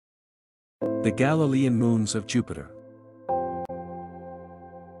The Galilean Moons of Jupiter.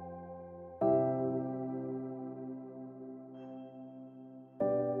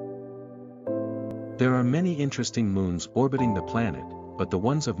 There are many interesting moons orbiting the planet, but the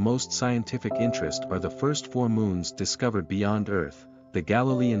ones of most scientific interest are the first 4 moons discovered beyond Earth, the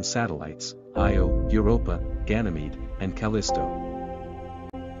Galilean satellites, Io, Europa, Ganymede, and Callisto.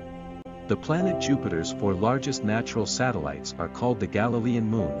 The planet Jupiter's 4 largest natural satellites are called the Galilean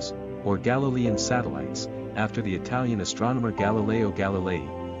Moons, or Galilean satellites, after the Italian astronomer Galileo Galilei,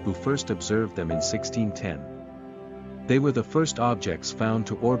 who first observed them in 1610. They were the first objects found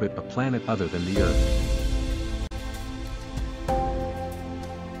to orbit a planet other than the Earth.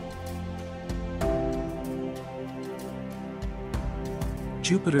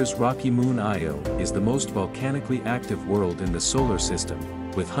 Jupiter's rocky moon Io is the most volcanically active world in the solar system,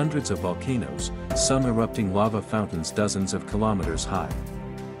 with hundreds of volcanoes, some erupting lava fountains dozens of kilometers high.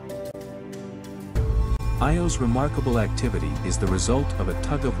 Io's remarkable activity is the result of a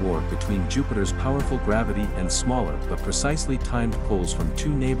tug-of-war between Jupiter's powerful gravity and smaller but precisely timed pulls from 2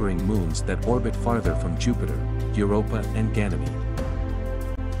 neighboring moons that orbit farther from Jupiter, Europa and Ganymede.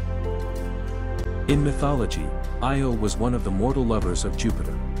 In mythology, Io was one of the mortal lovers of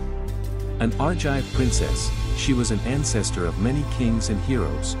Jupiter. An Argive princess, she was an ancestor of many kings and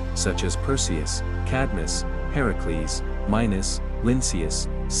heroes, such as Perseus, Cadmus, Heracles, Minos, Lynceus,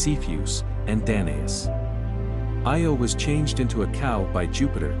 Cepheus, and Danaus. Io was changed into a cow by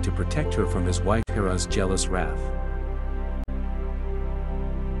Jupiter to protect her from his wife Hera's jealous wrath.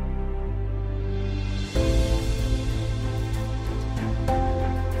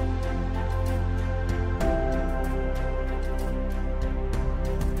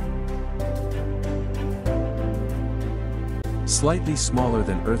 Slightly smaller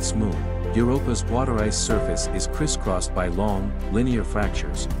than Earth's moon, Europa's water ice surface is crisscrossed by long, linear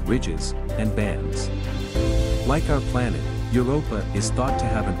fractures, ridges, and bands. Like our planet, Europa is thought to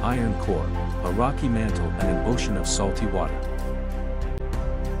have an iron core, a rocky mantle and an ocean of salty water.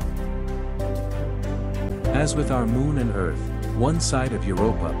 As with our moon and Earth, one side of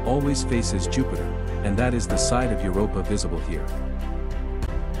Europa always faces Jupiter, and that is the side of Europa visible here.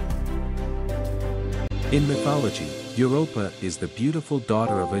 In mythology, Europa is the beautiful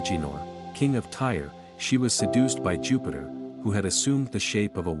daughter of Agenor, king of Tyre. She was seduced by Jupiter, who had assumed the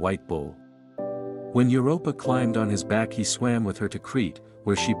shape of a white bull. When Europa climbed on his back, he swam with her to Crete,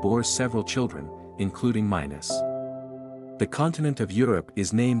 where she bore several children, including Minos. The continent of Europe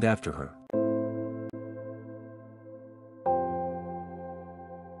is named after her.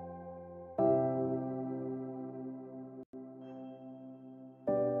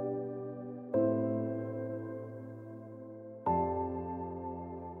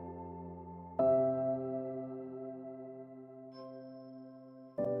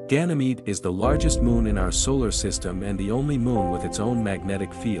 Ganymede is the largest moon in our solar system and the only moon with its own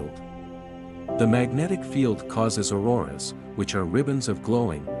magnetic field. The magnetic field causes auroras, which are ribbons of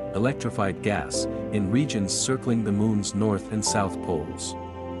glowing, electrified gas, in regions circling the moon's north and south poles.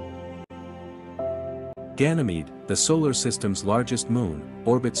 Ganymede, the solar system's largest moon,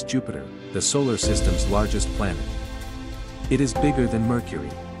 orbits Jupiter, the solar system's largest planet. It is bigger than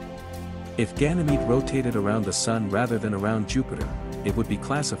Mercury. If Ganymede rotated around the Sun rather than around Jupiter, it would be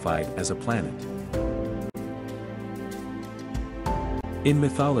classified as a planet. In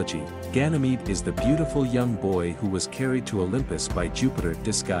mythology, Ganymede is the beautiful young boy who was carried to Olympus by Jupiter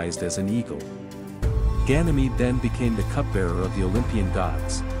disguised as an eagle. Ganymede then became the cupbearer of the Olympian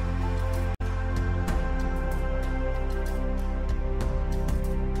gods.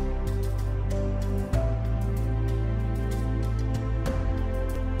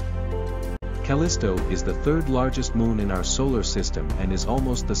 Callisto is the 3rd largest moon in our solar system and is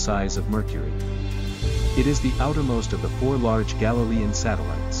almost the size of Mercury. It is the outermost of the 4 large Galilean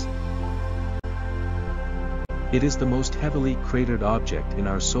satellites. It is the most heavily cratered object in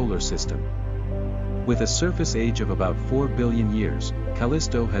our solar system. With a surface age of about 4 billion years,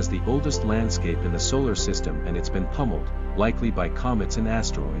 Callisto has the oldest landscape in the solar system, and it's been pummeled, likely by comets and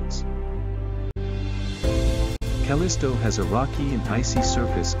asteroids. Callisto has a rocky and icy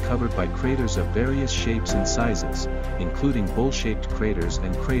surface covered by craters of various shapes and sizes, including bowl-shaped craters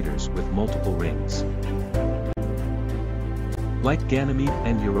and craters with multiple rings. Like Ganymede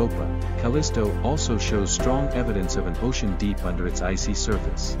and Europa, Callisto also shows strong evidence of an ocean deep under its icy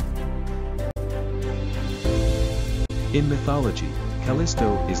surface. In mythology,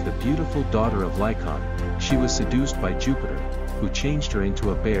 Callisto is the beautiful daughter of Lycaon. She was seduced by Jupiter, who changed her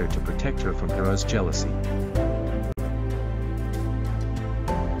into a bear to protect her from Hera's jealousy.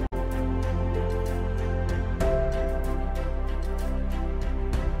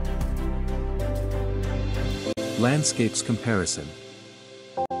 Landscapes comparison.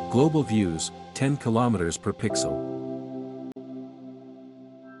 Global views, 10 kilometers per pixel.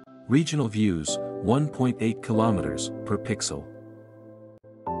 Regional views, 1.8 kilometers per pixel.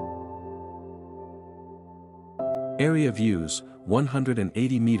 Area views,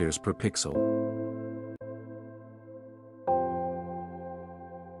 180 meters per pixel.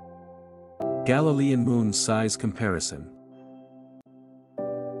 Galilean Moons size comparison.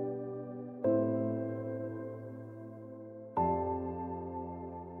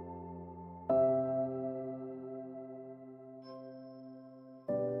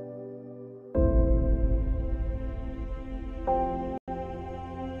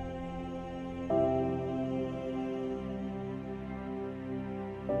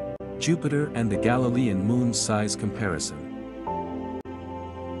 Jupiter and the Galilean Moons size comparison.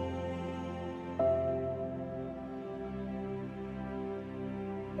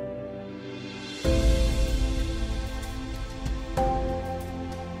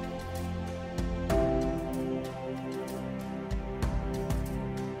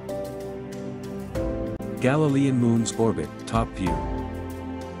 Galilean Moons orbit, top view.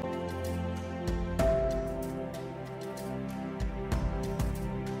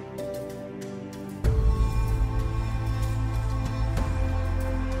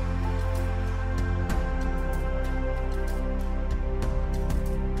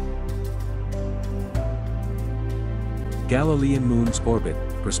 Galilean Moons orbit,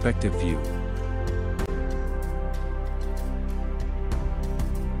 perspective view.